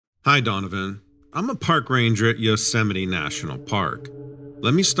Hi, Donovan. I'm a park ranger at Yosemite National Park.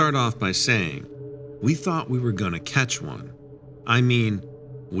 Let me start off by saying, we thought we were gonna catch one. I mean,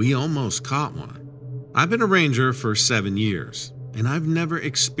 we almost caught one. I've been a ranger for 7 years, and I've never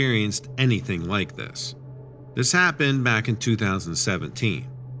experienced anything like this. This happened back in 2017.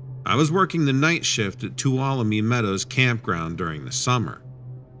 I was working the night shift at Tuolumne Meadows Campground during the summer.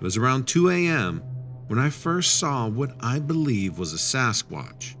 It was around 2 a.m. when I first saw what I believe was a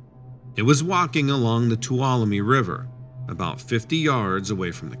Sasquatch. It was walking along the Tuolumne River, about 50 yards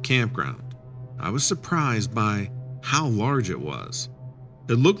away from the campground. I was surprised by how large it was.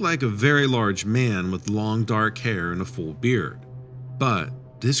 It looked like a very large man with long dark hair and a full beard. But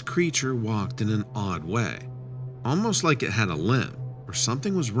this creature walked in an odd way, almost like it had a limp or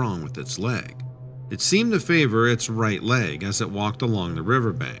something was wrong with its leg. It seemed to favor its right leg as it walked along the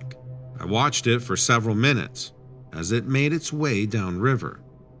riverbank. I watched it for several minutes as it made its way downriver.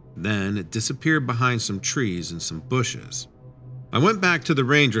 Then it disappeared behind some trees and some bushes. I went back to the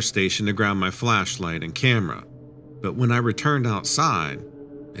ranger station to grab my flashlight and camera, but when I returned outside,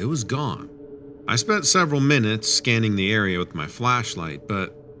 it was gone. I spent several minutes scanning the area with my flashlight,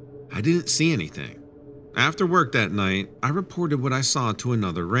 but I didn't see anything. After work that night, I reported what I saw to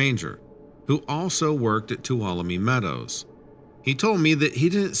another ranger, who also worked at Tuolumne Meadows. He told me that he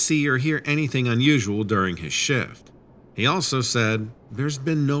didn't see or hear anything unusual during his shift. He also said there's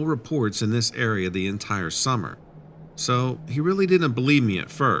been no reports in this area the entire summer, so he really didn't believe me at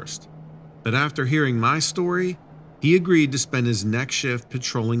first. But after hearing my story, he agreed to spend his next shift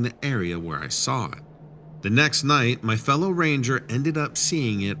patrolling the area where I saw it. The next night, my fellow ranger ended up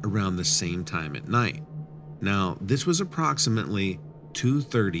seeing it around the same time at night. Now, this was approximately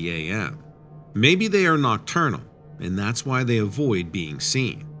 2:30 a.m. Maybe they are nocturnal, and that's why they avoid being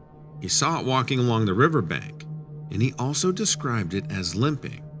seen. He saw it walking along the riverbank, and he also described it as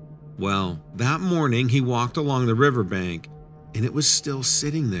limping. Well, that morning he walked along the riverbank, and it was still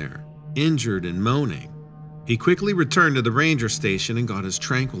sitting there, injured and moaning. He quickly returned to the ranger station and got his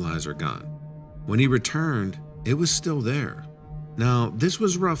tranquilizer gun. When he returned, it was still there. Now, this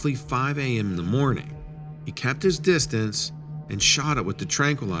was roughly 5 a.m. in the morning. He kept his distance and shot it with the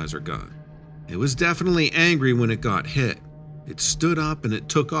tranquilizer gun. It was definitely angry when it got hit. It stood up and it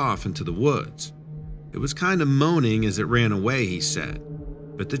took off into the woods. It was kind of moaning as it ran away, he said,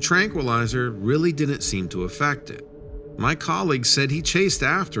 but the tranquilizer really didn't seem to affect it. My colleague said he chased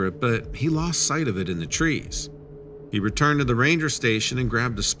after it, but he lost sight of it in the trees. He returned to the ranger station and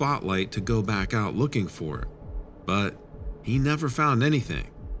grabbed a spotlight to go back out looking for it, but he never found anything.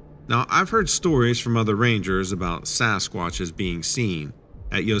 Now, I've heard stories from other rangers about Sasquatches being seen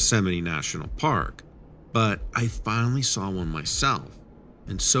at Yosemite National Park, but I finally saw one myself,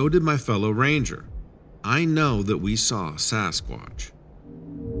 and so did my fellow ranger. I know that we saw a Sasquatch.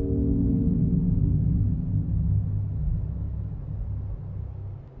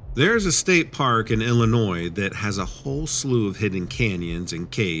 There's a state park in Illinois that has a whole slew of hidden canyons and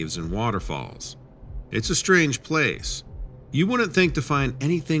caves and waterfalls. It's a strange place. You wouldn't think to find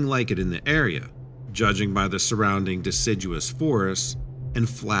anything like it in the area, judging by the surrounding deciduous forests and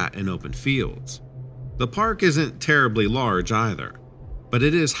flat and open fields. The park isn't terribly large either, but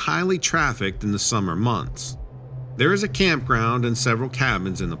it is highly trafficked in the summer months. There is a campground and several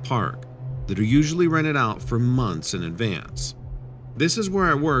cabins in the park that are usually rented out for months in advance. This is where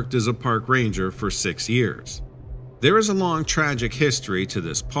I worked as a park ranger for 6 years. There is a long tragic history to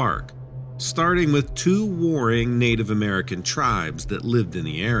this park, starting with 2 warring Native American tribes that lived in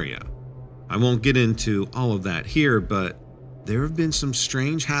the area. I won't get into all of that here, but there have been some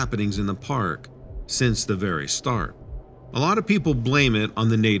strange happenings in the park since the very start. A lot of people blame it on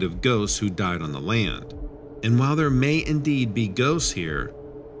the native ghosts who died on the land. And while there may indeed be ghosts here,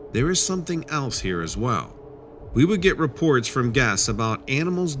 there is something else here as well. We would get reports from guests about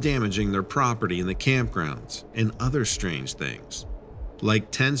animals damaging their property in the campgrounds and other strange things,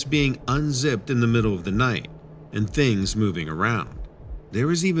 like tents being unzipped in the middle of the night and things moving around. There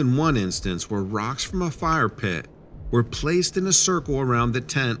was even one instance where rocks from a fire pit were placed in a circle around the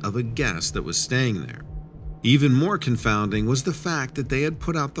tent of a guest that was staying there. Even more confounding was the fact that they had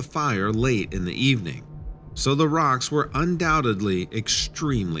put out the fire late in the evening, so the rocks were undoubtedly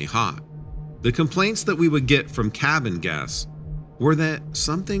extremely hot. The complaints that we would get from cabin guests were that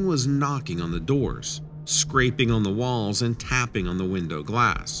something was knocking on the doors, scraping on the walls, and tapping on the window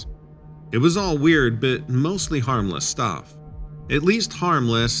glass. It was all weird, but mostly harmless stuff. At least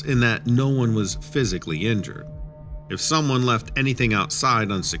harmless in that no one was physically injured. If someone left anything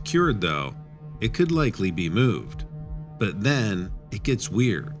outside unsecured, though, it could likely be moved. But then it gets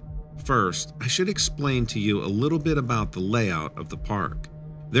weird. First, I should explain to you a little bit about the layout of the park.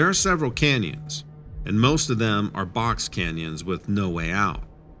 There are several canyons, and most of them are box canyons with no way out.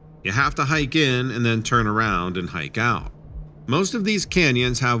 You have to hike in and then turn around and hike out. Most of these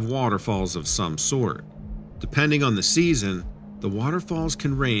canyons have waterfalls of some sort. Depending on the season, the waterfalls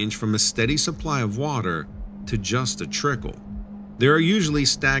can range from a steady supply of water to just a trickle. There are usually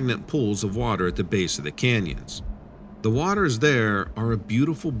stagnant pools of water at the base of the canyons. The waters there are a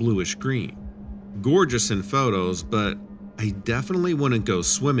beautiful bluish green. Gorgeous in photos, but I definitely wouldn't go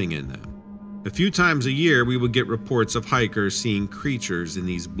swimming in them. A few times a year, we would get reports of hikers seeing creatures in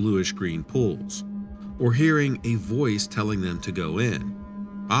these bluish green pools, or hearing a voice telling them to go in.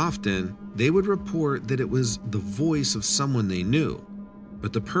 Often, they would report that it was the voice of someone they knew,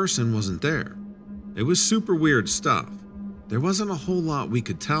 but the person wasn't there. It was super weird stuff. There wasn't a whole lot we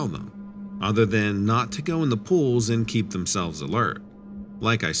could tell them, other than not to go in the pools and keep themselves alert.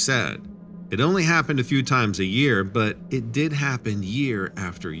 Like I said, it only happened a few times a year, but it did happen year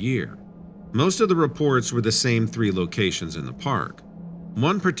after year. Most of the reports were the same 3 locations in the park.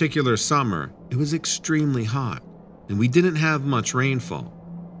 One particular summer, it was extremely hot, and we didn't have much rainfall.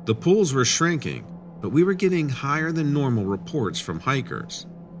 The pools were shrinking, but we were getting higher than normal reports from hikers.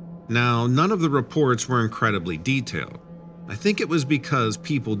 Now, none of the reports were incredibly detailed. I think it was because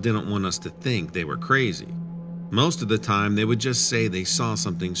people didn't want us to think they were crazy. Most of the time, they would just say they saw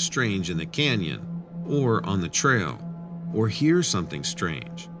something strange in the canyon, or on the trail, or hear something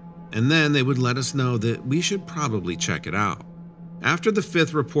strange. And then they would let us know that we should probably check it out. After the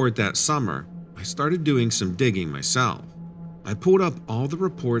 5th report that summer, I started doing some digging myself. I pulled up all the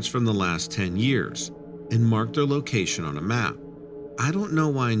reports from the last 10 years and marked their location on a map. I don't know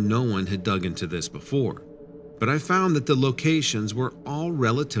why no one had dug into this before, but I found that the locations were all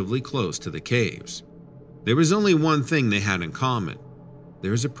relatively close to the caves. There was only one thing they had in common.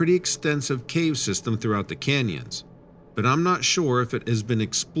 There is a pretty extensive cave system throughout the canyons, but I'm not sure if it has been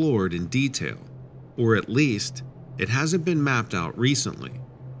explored in detail, or at least it hasn't been mapped out recently.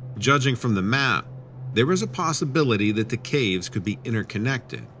 Judging from the map, there was a possibility that the caves could be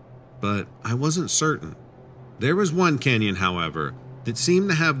interconnected, but I wasn't certain. There was one canyon, however, that seemed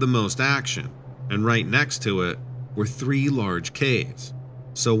to have the most action, and right next to it were 3 large caves.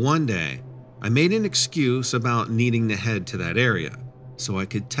 So one day, I made an excuse about needing to head to that area so I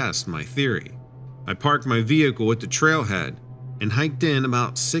could test my theory. I parked my vehicle at the trailhead and hiked in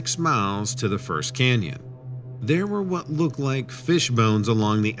about 6 miles to the first canyon. There were what looked like fish bones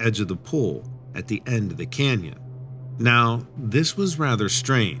along the edge of the pool at the end of the canyon. Now, this was rather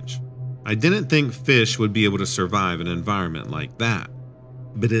strange. I didn't think fish would be able to survive an environment like that,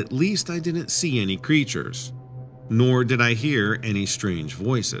 but at least I didn't see any creatures, nor did I hear any strange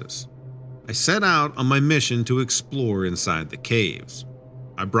voices. I set out on my mission to explore inside the caves.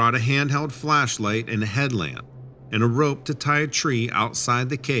 I brought a handheld flashlight and a headlamp, and a rope to tie a tree outside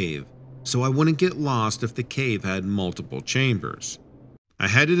the cave so I wouldn't get lost if the cave had multiple chambers. I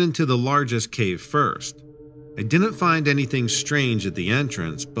headed into the largest cave first. I didn't find anything strange at the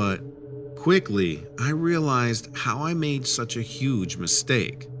entrance, but quickly I realized how I made such a huge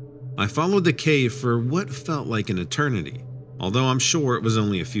mistake. I followed the cave for what felt like an eternity, although I'm sure it was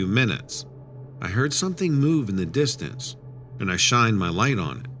only a few minutes. I heard something move in the distance, and I shined my light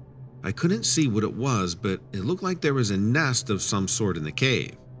on it. I couldn't see what it was, but it looked like there was a nest of some sort in the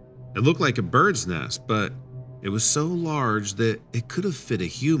cave. It looked like a bird's nest, but it was so large that it could have fit a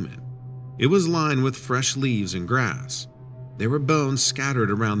human. It was lined with fresh leaves and grass. There were bones scattered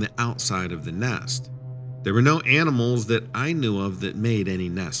around the outside of the nest. There were no animals that I knew of that made any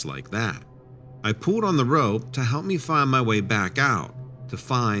nests like that. I pulled on the rope to help me find my way back out, to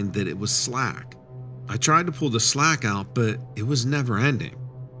find that it was slack. I tried to pull the slack out, but it was never ending.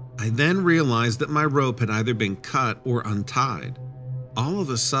 I then realized that my rope had either been cut or untied. All of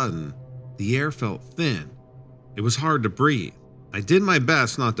a sudden, the air felt thin. It was hard to breathe. I did my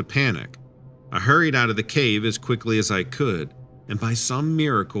best not to panic. I hurried out of the cave as quickly as I could, and by some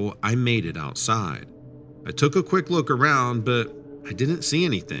miracle, I made it outside. I took a quick look around, but I didn't see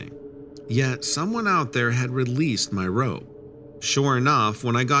anything. Yet someone out there had released my rope. Sure enough,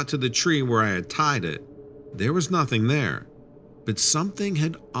 when I got to the tree where I had tied it, there was nothing there, but something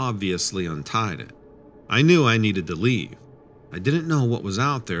had obviously untied it. I knew I needed to leave. I didn't know what was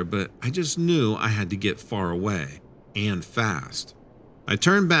out there, but I just knew I had to get far away, and fast. I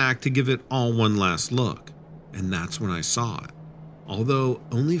turned back to give it all one last look, and that's when I saw it. Although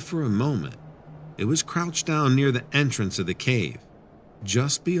only for a moment, it was crouched down near the entrance of the cave,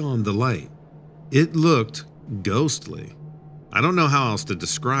 just beyond the light. It looked ghostly. I don't know how else to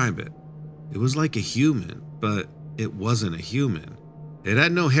describe it. It was like a human, but it wasn't a human. It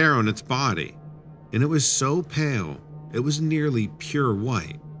had no hair on its body, and it was so pale It was nearly pure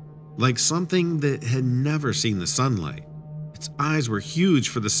white, like something that had never seen the sunlight. Its eyes were huge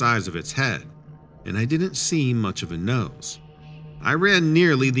for the size of its head, and I didn't see much of a nose. I ran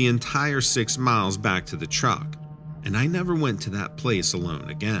nearly the entire 6 miles back to the truck, and I never went to that place alone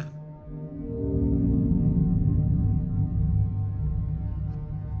again.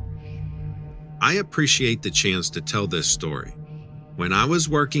 I appreciate the chance to tell this story. When I was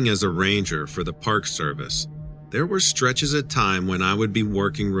working as a ranger for the Park Service, there were stretches of time when I would be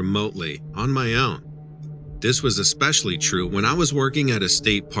working remotely on my own. This was especially true when I was working at a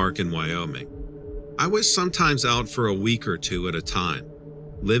state park in Wyoming. I was sometimes out for a week or two at a time,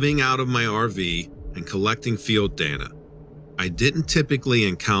 living out of my RV and collecting field data. I didn't typically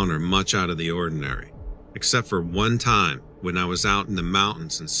encounter much out of the ordinary, except for one time when I was out in the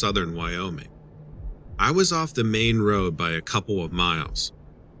mountains in southern Wyoming. I was off the main road by a couple of miles.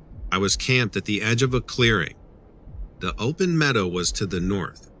 I was camped at the edge of a clearing. The open meadow was to the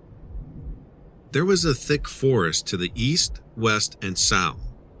north. There was a thick forest to the east, west, and south.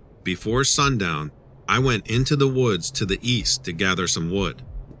 Before sundown, I went into the woods to the east to gather some wood.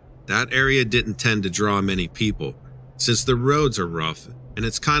 That area didn't tend to draw many people, since the roads are rough and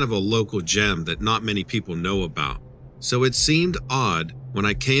it's kind of a local gem that not many people know about. So it seemed odd when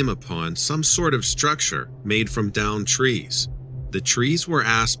I came upon some sort of structure made from downed trees. The trees were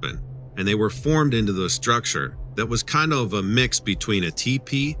aspen, and they were formed into the structure that was kind of a mix between a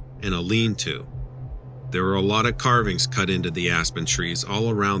teepee and a lean-to. There were a lot of carvings cut into the aspen trees all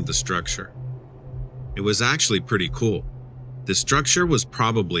around the structure. It was actually pretty cool. The structure was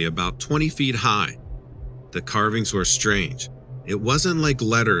probably about 20 feet high. The carvings were strange. It wasn't like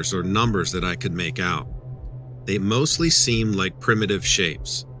letters or numbers that I could make out. They mostly seemed like primitive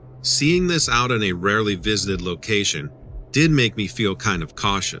shapes. Seeing this out in a rarely visited location did make me feel kind of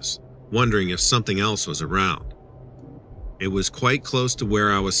cautious, wondering if something else was around. It was quite close to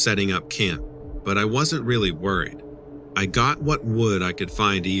where I was setting up camp, but I wasn't really worried. I got what wood I could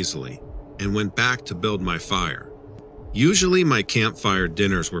find easily and went back to build my fire. Usually my campfire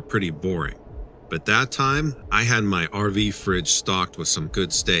dinners were pretty boring, but that time I had my RV fridge stocked with some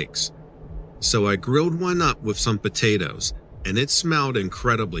good steaks. So I grilled one up with some potatoes, and it smelled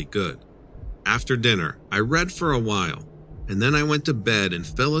incredibly good. After dinner, I read for a while, and then I went to bed and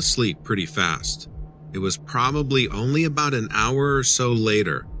fell asleep pretty fast. It was probably only about an hour or so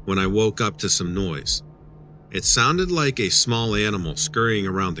later when I woke up to some noise. It sounded like a small animal scurrying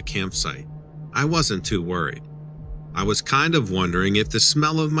around the campsite. I wasn't too worried. I was kind of wondering if the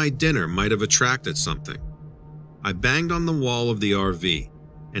smell of my dinner might have attracted something. I banged on the wall of the RV,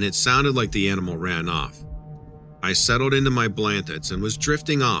 and it sounded like the animal ran off. I settled into my blankets and was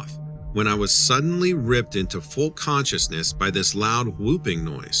drifting off when I was suddenly ripped into full consciousness by this loud whooping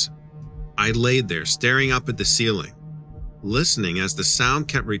noise. I laid there staring up at the ceiling, listening as the sound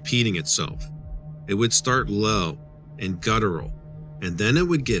kept repeating itself. It would start low and guttural, and then it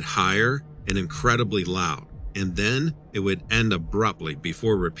would get higher and incredibly loud, and then it would end abruptly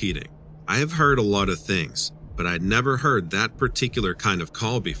before repeating. I have heard a lot of things, but I'd never heard that particular kind of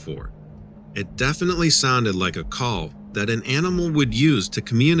call before. It definitely sounded like a call that an animal would use to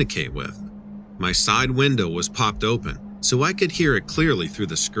communicate with. My side window was popped open, so I could hear it clearly through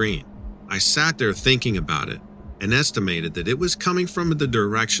the screen. I sat there thinking about it and estimated that it was coming from the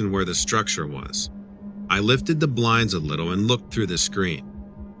direction where the structure was. I lifted the blinds a little and looked through the screen.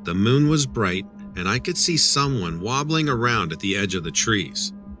 The moon was bright, and I could see someone wobbling around at the edge of the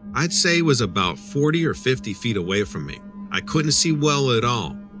trees. I'd say it was about 40 or 50 feet away from me. I couldn't see well at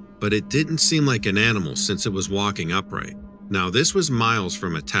all, but it didn't seem like an animal since it was walking upright. Now this was miles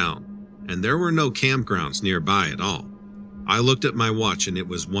from a town, and there were no campgrounds nearby at all. I looked at my watch and it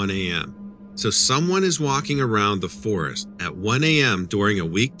was 1 a.m. So someone is walking around the forest at 1 a.m. during a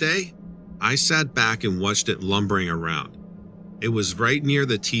weekday? I sat back and watched it lumbering around. It was right near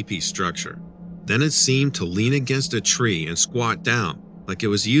the teepee structure. Then it seemed to lean against a tree and squat down, like it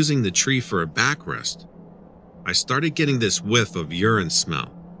was using the tree for a backrest. I started getting this whiff of urine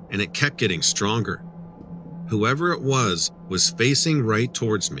smell, and it kept getting stronger. Whoever it was facing right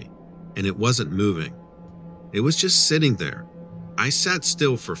towards me, and it wasn't moving. It was just sitting there. I sat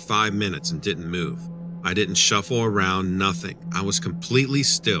still for 5 minutes and didn't move. I didn't shuffle around, nothing. I was completely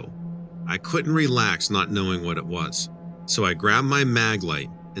still. I couldn't relax not knowing what it was. So I grabbed my mag light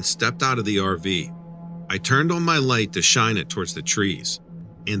and stepped out of the RV. I turned on my light to shine it towards the trees,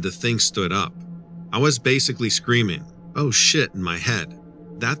 and the thing stood up. I was basically screaming, "Oh shit," in my head.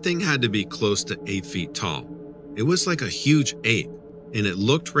 That thing had to be close to 8 feet tall. It was like a huge ape, and it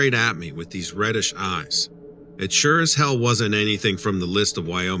looked right at me with these reddish eyes. It sure as hell wasn't anything from the list of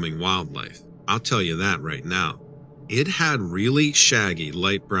Wyoming wildlife. I'll tell you that right now. It had really shaggy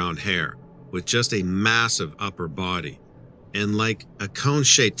light brown hair with just a massive upper body and like a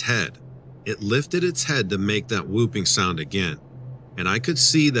cone-shaped head. It lifted its head to make that whooping sound again, and I could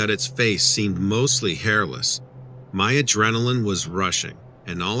see that its face seemed mostly hairless. My adrenaline was rushing,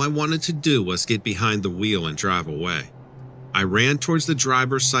 and all I wanted to do was get behind the wheel and drive away. I ran towards the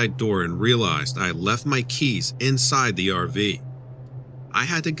driver's side door and realized I had left my keys inside the RV. I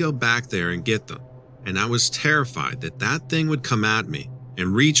had to go back there and get them, and I was terrified that that thing would come at me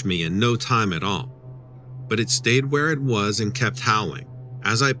and reach me in no time at all. But it stayed where it was and kept howling.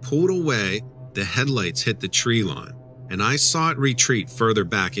 As I pulled away, the headlights hit the tree line, and I saw it retreat further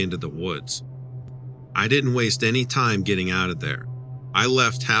back into the woods. I didn't waste any time getting out of there. I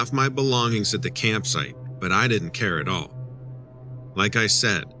left half my belongings at the campsite, but I didn't care at all. Like I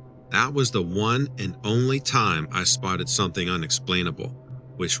said, that was the one and only time I spotted something unexplainable,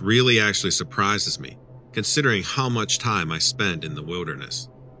 which really actually surprises me, considering how much time I spend in the wilderness.